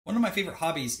One of my favorite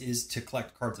hobbies is to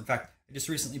collect cards. In fact, I just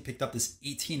recently picked up this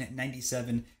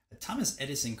 1897 Thomas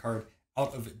Edison card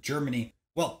out of Germany.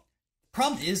 Well, the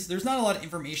problem is there's not a lot of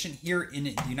information here in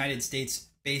the United States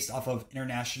based off of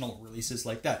international releases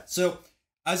like that. So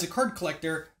as a card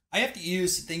collector, I have to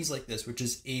use things like this, which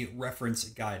is a reference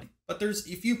guide. But there's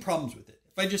a few problems with it.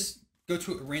 If I just go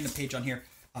to a random page on here,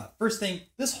 first thing,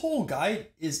 this whole guide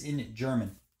is in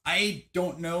German. I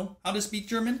don't know how to speak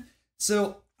German,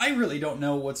 so I really don't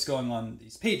know what's going on in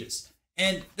these pages.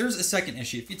 And there's a second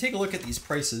issue. If you take a look at these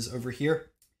prices over here,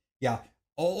 yeah,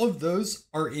 all of those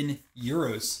are in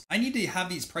euros. I need to have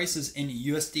these prices in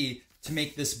USD to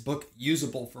make this book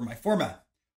usable for my format.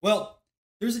 Well,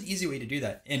 there's an easy way to do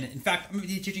that. And in fact, I'm going to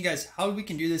be teaching you guys how we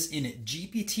can do this in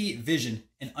GPT Vision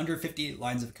in under 50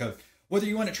 lines of code. Whether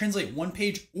you want to translate one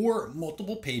page or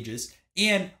multiple pages,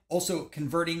 and also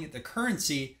converting the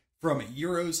currency from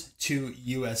euros to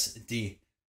USD.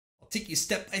 I'll take you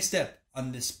step by step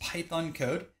on this Python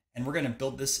code, and we're going to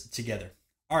build this together.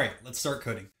 All right, let's start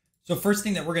coding. So first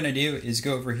thing that we're going to do is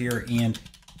go over here and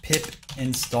pip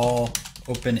install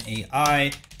OpenAI.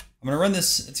 I'm going to run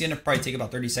this. It's going to probably take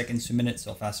about 30 seconds to a minute,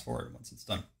 so I'll fast forward once it's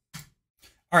done.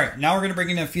 All right, now we're going to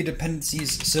bring in a few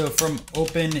dependencies. So from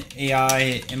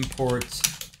OpenAI, import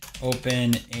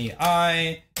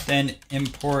OpenAI, then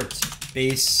import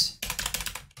base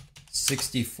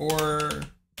 64,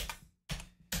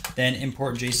 then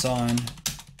import JSON,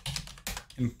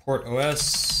 import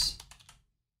OS,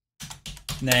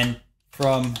 and then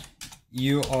from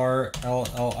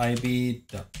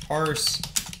urllib.parse,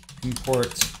 import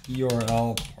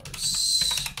URL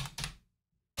parse.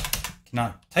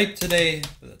 Cannot type today,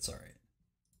 but that's all right.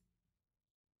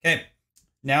 Okay,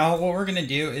 now what we're going to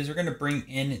do is we're going to bring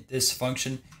in this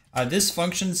function. This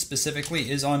function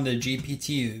specifically is on the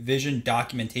GPT Vision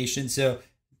documentation. So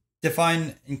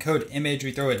define encode image,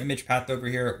 we throw an image path over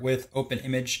here with open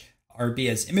image RB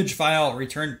as image file,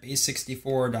 return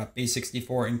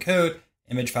base64.base64 encode,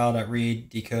 image file.read,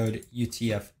 decode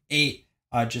UTF-8,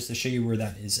 just to show you where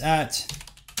that is at.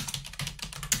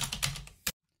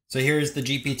 So here's the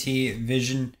GPT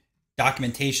Vision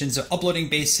documentation. So uploading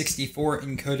base64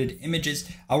 encoded images.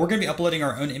 We're going to be uploading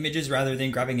our own images rather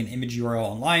than grabbing an image URL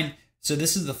online. So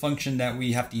this is the function that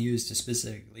we have to use to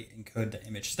specifically encode the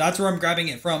image. So that's where I'm grabbing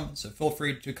it from. So feel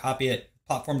free to copy it,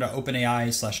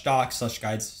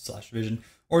 platform.openai/docs/guides/vision,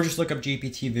 or just look up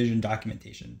GPT Vision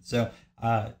documentation. So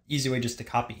easy way just to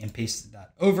copy and paste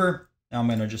that over. Now I'm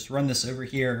going to just run this over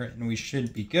here and we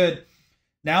should be good.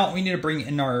 Now we need to bring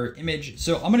in our image.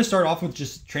 So I'm going to start off with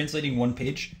just translating one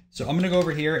page. So I'm going to go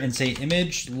over here and say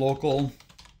image local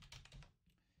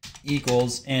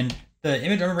equals, and the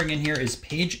image I'm going to bring in here is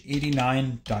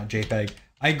page89.jpg.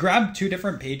 I grabbed two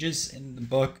different pages in the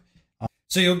book.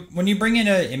 So when you bring in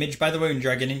an image, by the way, when you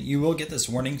drag it in, you will get this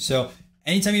warning. So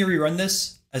anytime you rerun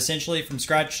this, essentially from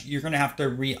scratch, you're going to have to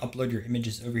re-upload your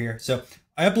images over here. So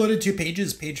I uploaded two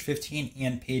pages, page 15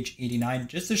 and page 89,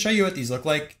 just to show you what these look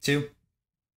like too.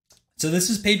 So this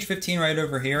is page 15 right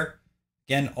over here.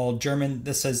 Again, all German.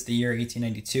 This says the year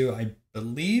 1892, I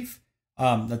believe.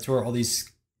 That's where all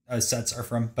these sets are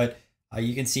from. But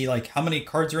you can see like how many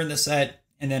cards are in the set,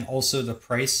 and then also the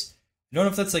price. I don't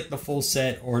know if that's like the full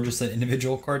set or just an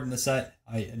individual card in the set.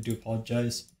 I do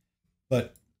apologize.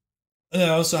 But I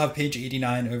also have page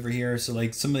 89 over here. So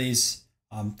like some of these,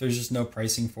 there's just no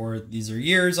pricing for it. These are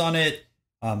years on it.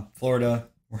 Florida,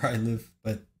 where I live.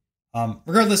 But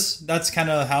regardless, that's kind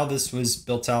of how this was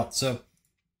built out. So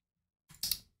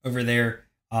over there,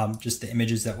 just the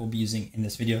images that we'll be using in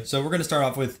this video. So we're going to start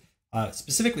off with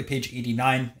specifically page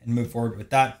 89 and move forward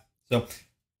with that. So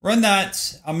run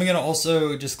that. I'm going to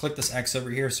also just click this X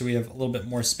over here so we have a little bit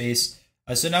more space.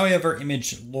 So now we have our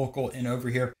image local in over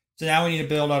here. So now we need to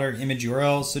build out our image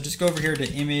URL. So just go over here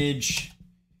to image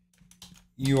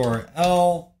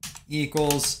URL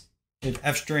equals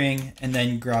f string, and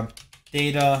then grab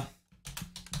data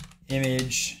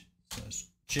image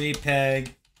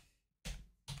JPEG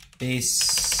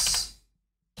base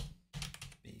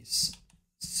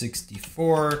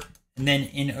 64, and then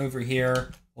in over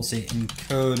here we'll say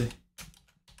encode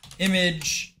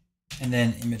image and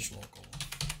then image local.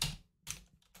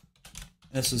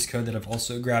 This is code that I've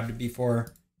also grabbed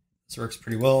before. This works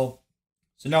pretty well.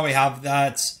 So now we have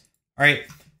that. All right,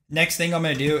 next thing I'm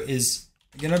going to do is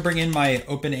I'm going to bring in my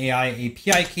OpenAI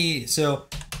API key. So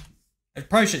I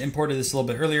probably should have imported this a little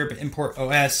bit earlier, but import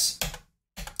OS,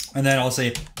 and then I'll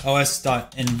say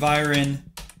os.environ,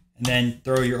 and then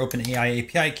throw your OpenAI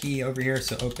API key over here.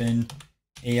 So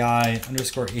OpenAI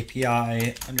underscore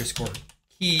API underscore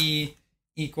key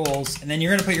equals, and then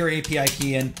you're going to put your API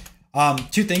key in.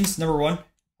 Two things. Number one,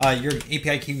 Your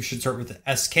API key should start with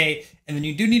the SK, and then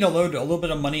you do need to load a little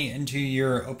bit of money into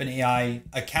your OpenAI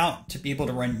account to be able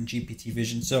to run GPT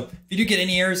Vision. So if you do get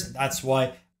any errors, that's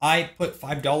why. I put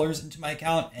 $5 into my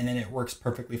account and then it works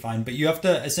perfectly fine. But you have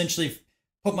to essentially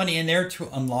put money in there to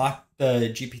unlock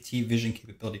the GPT Vision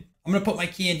capability. I'm going to put my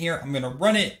key in here. I'm going to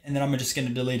run it and then I'm just going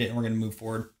to delete it and we're going to move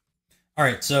forward. All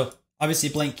right, so obviously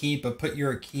blank key, but put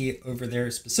your key over there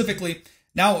specifically.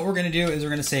 Now what we're going to do is we're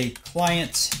going to say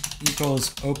client equals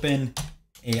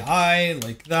OpenAI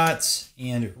like that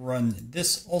and run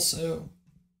this also.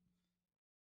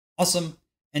 Awesome.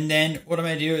 And then what I'm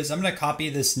going to do is I'm going to copy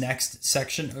this next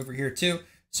section over here too.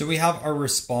 So we have our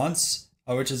response,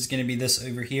 which is going to be this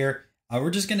over here.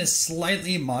 We're just going to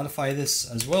slightly modify this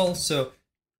as well. So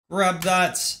grab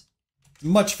that.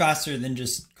 Much faster than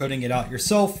just coding it out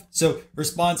yourself. So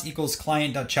response equals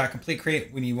client.chat complete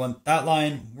create. We want that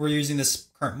line. We're using this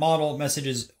current model. Message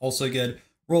is also good.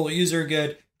 Role user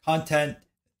good. Content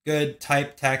good.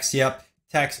 Type text. Yep.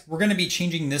 Text. We're going to be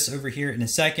changing this over here in a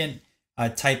second.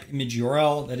 Type image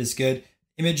URL. That is good.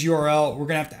 Image URL. We're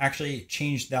going to have to actually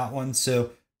change that one.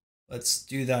 So let's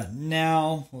do that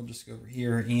now. We'll just go over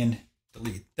here and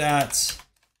delete that.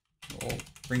 We'll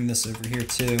bring this over here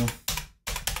too.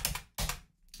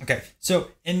 Okay, so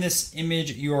in this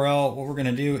image URL, what we're going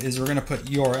to do is we're going to put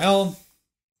URL,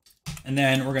 and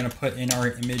then we're going to put in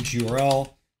our image URL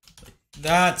like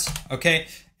that. Okay,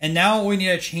 and now we need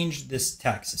to change this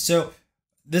text. So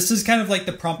this is kind of like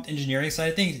the prompt engineering side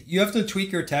of things. You have to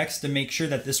tweak your text to make sure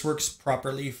that this works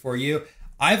properly for you.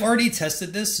 I've already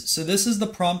tested this. So this is the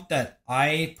prompt that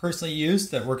I personally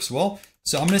use that works well.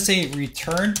 So I'm going to say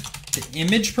return the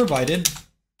image provided,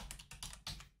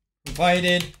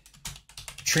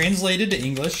 translated to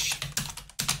English,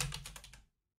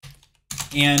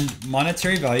 and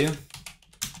monetary value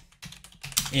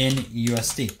in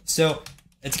USD. So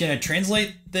it's going to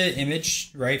translate the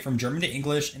image, right, from German to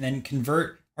English and then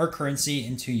convert our currency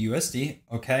into USD.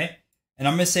 Okay. And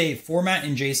I'm going to say format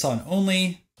in JSON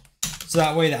only. So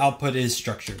that way the output is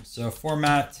structured. So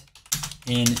format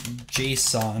in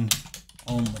JSON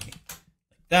only like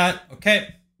that.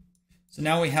 Okay. So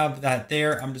now we have that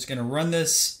there. I'm just going to run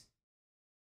this.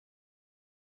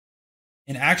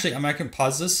 And actually, I can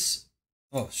pause this.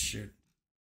 Oh, shoot.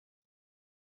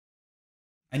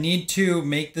 I need to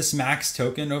make this max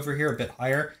token over here a bit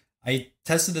higher. I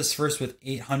tested this first with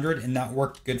 800 and that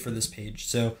worked good for this page.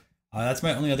 So that's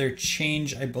my only other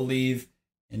change, I believe.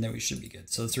 And then we should be good.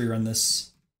 So let's rerun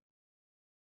this.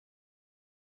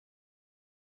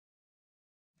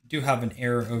 I do have an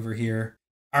error over here.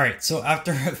 All right. So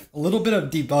after a little bit of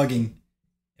debugging,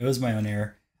 it was my own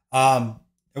error.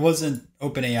 It wasn't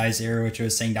OpenAI's error, which I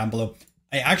was saying down below.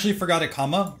 I actually forgot a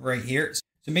comma right here.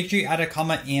 So make sure you add a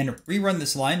comma and rerun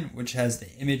this line, which has the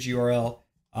image URL,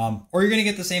 or you're going to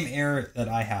get the same error that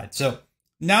I had. So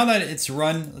now that it's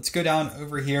run, let's go down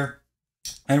over here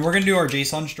and we're going to do our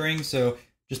JSON string. So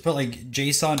just put like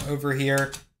JSON over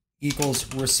here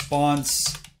equals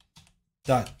response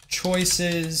dot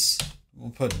choices.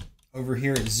 We'll put over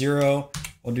here 0.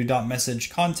 We'll do dot message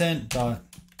content dot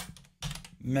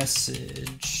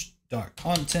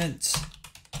message.content.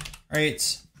 All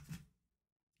right.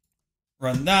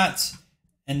 Run that.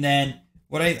 And then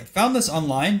what I found this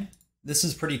online, this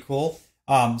is pretty cool.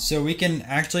 So we can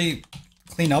actually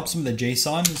clean up some of the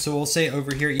JSON. So we'll say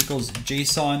over here equals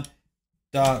JSON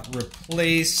dot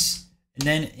replace. And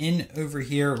then in over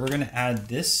here, we're going to add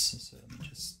this. So let me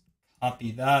just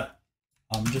copy that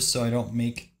just so I don't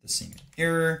make the same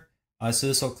error. So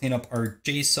this will clean up our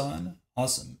JSON.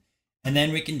 Awesome. And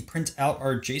then we can print out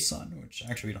our JSON, which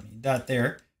actually we don't need that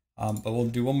there. But we'll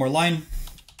do one more line.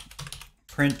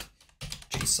 Print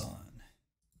JSON.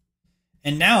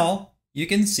 And now you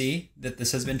can see that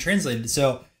this has been translated.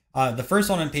 So the first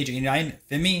one on page 89,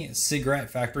 Fimi Cigarette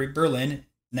Factory, Berlin,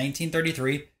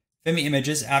 1933. Fimi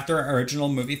images after our original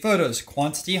movie photos.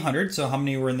 Quantity 100, so how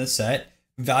many were in the set.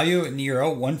 Value in euro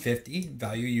 150.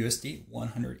 Value USD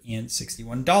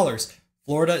 $161.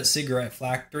 Florida Cigarette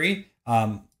Factory.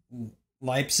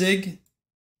 Leipzig,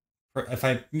 if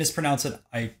I mispronounce it,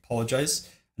 I apologize.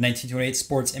 1928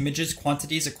 sports images,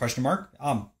 quantities, a question mark.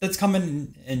 That's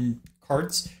common in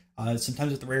cards.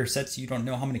 Sometimes with the rare sets, you don't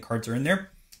know how many cards are in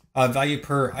there. Value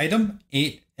per item,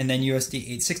 8, and then USD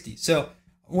 860. So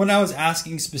when I was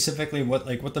asking specifically what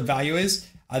the value is,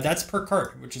 that's per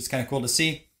card, which is kind of cool to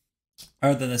see.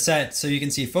 Other than the set, so you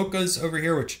can see photos over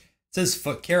here, which says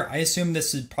foot care. I assume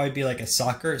this would probably be like a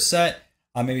soccer set.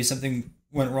 Maybe something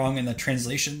went wrong in the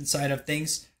translation side of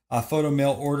things. Photo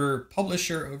mail order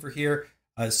publisher over here.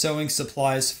 Sewing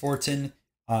supplies, Fortin,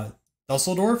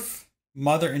 Dusseldorf,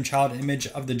 mother and child image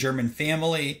of the German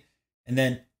family. And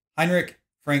then Heinrich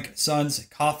Frank Sons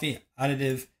Coffee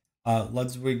Additive,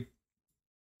 Ludwigsburg,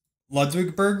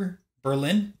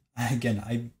 Berlin. Again,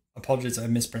 I apologize, I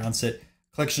mispronounced it.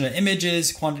 Collection of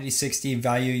images, quantity 60,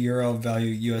 value euro,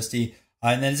 value USD.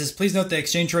 And then it says, please note the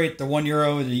exchange rate. The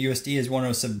 €1, the USD is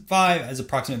 1075 as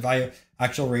approximate value.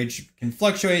 Actual rate can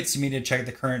fluctuate, so you need to check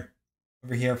the current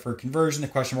over here for conversion, the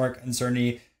question mark,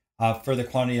 uncertainty for the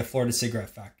quantity of Florida cigarette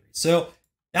factory. So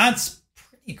that's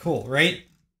pretty cool, right?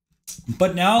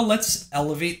 But now let's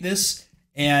elevate this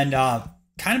and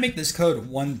kind of make this code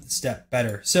one step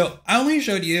better. So I only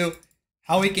showed you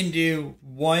how we can do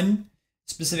one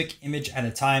specific image at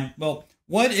a time. Well,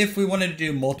 what if we wanted to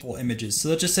do multiple images? So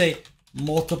let's just say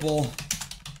multiple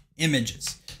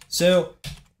images. So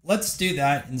let's do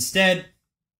that instead.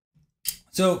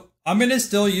 So I'm going to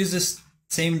still use this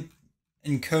same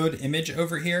encode image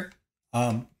over here.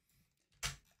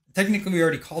 Technically, we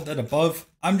already called that above.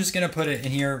 I'm just going to put it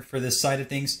in here for this side of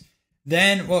things.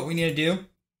 Then what we need to do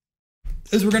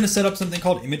is we're going to set up something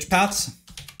called image paths.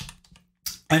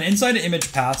 And inside of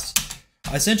image paths,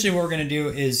 essentially what we're going to do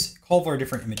is call for our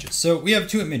different images. So we have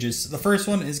two images. The first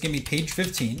one is going to be page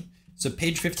 15. So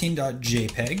page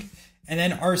 15.jpg. And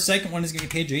then our second one is going to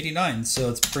be page 89. So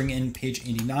let's bring in page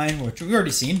 89, which we've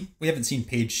already seen. We haven't seen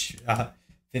page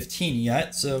 15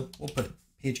 yet. So we'll put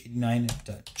page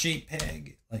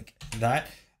 89.jpg like that.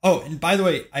 Oh, and by the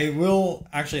way, I will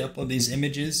actually upload these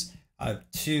images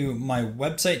to my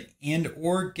website and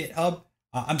or GitHub.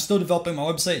 I'm still developing my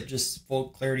website, just full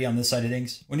clarity on this side of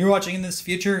things. When you're watching in this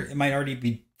future, it might already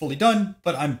be fully done,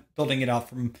 but I'm building it out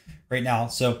from right now.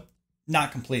 So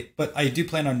not complete, but I do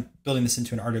plan on building this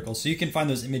into an article. So you can find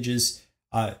those images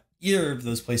either of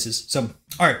those places. So,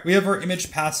 all right, we have our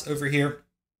image paths over here.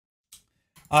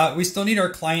 We still need our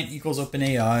client equals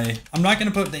OpenAI. I'm not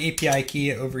going to put the API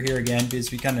key over here again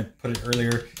because we kind of put it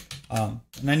earlier. And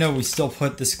I know we still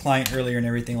put this client earlier and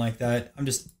everything like that. I'm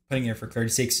just putting it for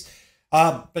clarity's sakes.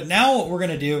 But now what we're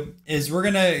going to do is we're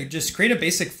going to just create a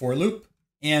basic for loop,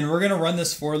 and we're going to run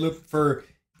this for loop for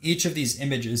each of these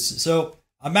images. So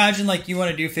imagine like you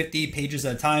want to do 50 pages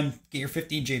at a time, get your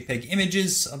 50 JPEG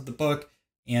images of the book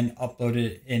and upload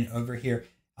it in over here.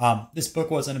 This book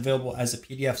wasn't available as a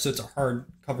PDF, so it's a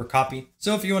hardcover copy.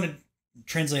 So if you want to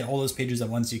translate all those pages at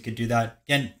once, you could do that.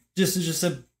 Again, this is just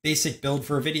a basic build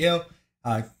for a video,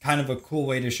 kind of a cool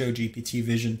way to show GPT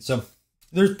vision. So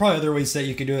there's probably other ways that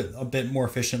you could do it a bit more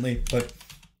efficiently, but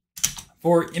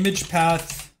for image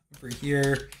path over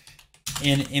here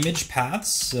in image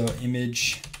paths, so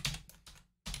image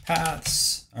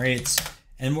paths, all right.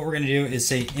 And what we're going to do is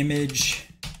say image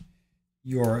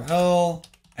URL.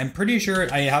 I'm pretty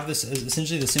sure I have this as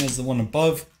essentially the same as the one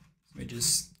above. Let me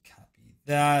just copy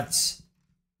that,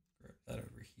 grab that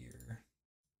over here,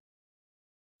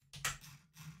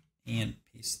 and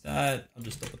paste that. I'll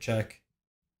just double check.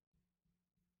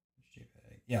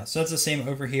 Yeah, so that's the same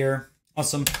over here.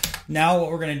 Awesome. Now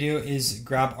what we're going to do is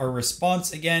grab our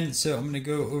response again. So I'm going to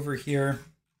go over here,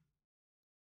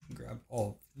 grab all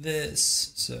of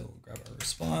this. So we'll grab our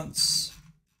response.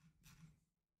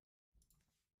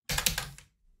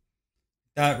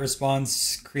 That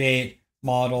response, create,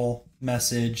 model,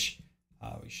 message.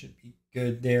 We should be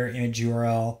good there. Image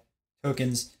URL,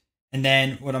 tokens. And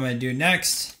then what I'm going to do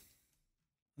next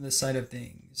on this side of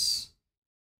things.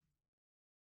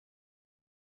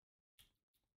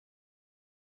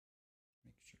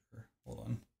 Make sure, hold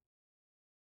on.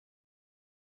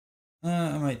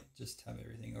 I might just have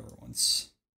everything over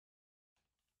once.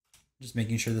 Just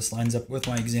making sure this lines up with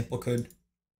my example code.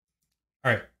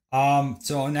 All right.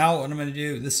 So now what I'm going to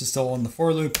do, this is still on the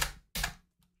for loop,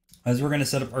 as we're going to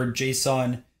set up our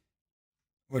JSON,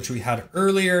 which we had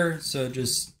earlier. So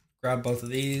just grab both of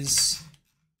these.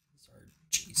 This is our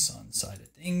JSON side of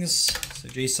things. So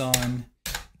JSON,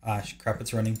 crap,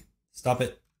 it's running. Stop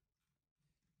it.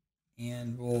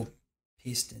 And we'll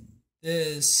paste in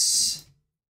this.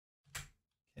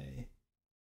 Okay.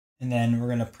 And then we're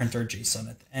going to print our JSON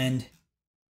at the end.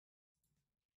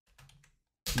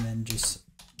 And then just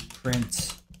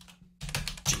print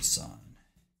JSON.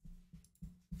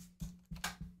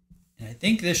 And I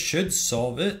think this should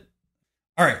solve it.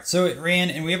 All right, so it ran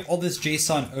and we have all this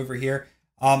JSON over here.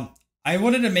 I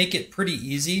wanted to make it pretty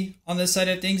easy on this side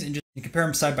of things and just compare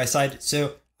them side by side.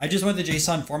 So I just went to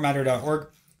jsonformatter.org.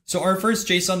 So our first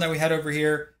JSON that we had over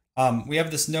here, we have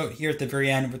this note here at the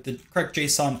very end with the correct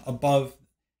JSON above.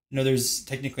 You know, there's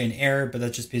technically an error, but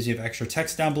that's just because you have extra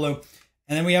text down below.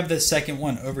 And then we have the second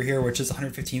one over here, which is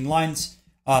 115 lines.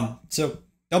 So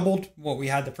doubled what we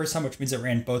had the first time, which means it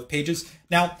ran both pages.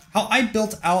 Now, how I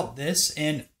built out this,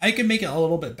 and I could make it a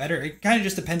little bit better, it kind of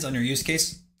just depends on your use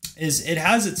case, is it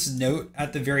has its note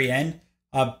at the very end.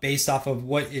 based off of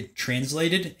what it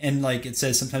translated. And like it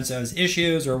says sometimes it has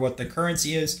issues or what the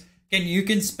currency is. Again, you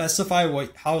can specify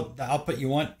how the output you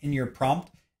want in your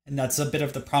prompt. And that's a bit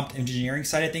of the prompt engineering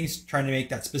side of things, trying to make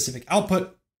that specific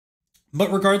output.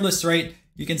 But regardless, right,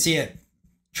 you can see it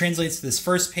translates this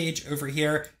first page over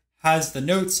here, has the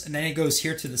notes, and then it goes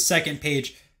here to the second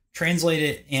page, translate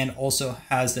it, and also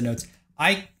has the notes.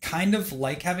 I kind of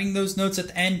like having those notes at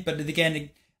the end, but again,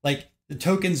 like the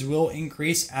tokens will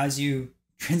increase as you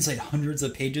translate hundreds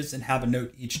of pages and have a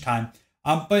note each time.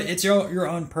 But it's your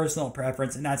own personal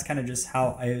preference, and that's kind of just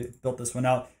how I built this one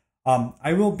out.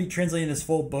 I will be translating this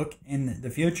full book in the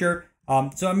future.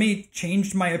 So I may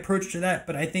change my approach to that,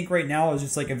 but I think right now it's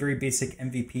just like a very basic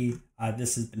MVP.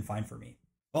 This has been fine for me.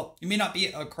 Well, you may not be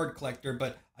a card collector,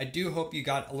 but I do hope you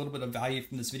got a little bit of value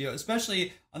from this video,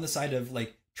 especially on the side of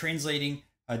like translating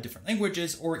different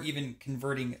languages or even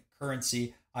converting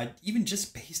currency, even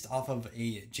just based off of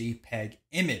a JPEG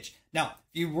image. Now,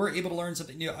 if you were able to learn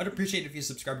something new, I'd appreciate it if you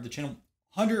subscribe to the channel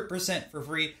 100% for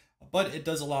free, but it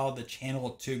does allow the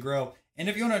channel to grow. And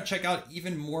if you want to check out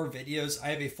even more videos, I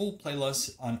have a full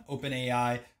playlist on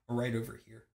OpenAI right over here.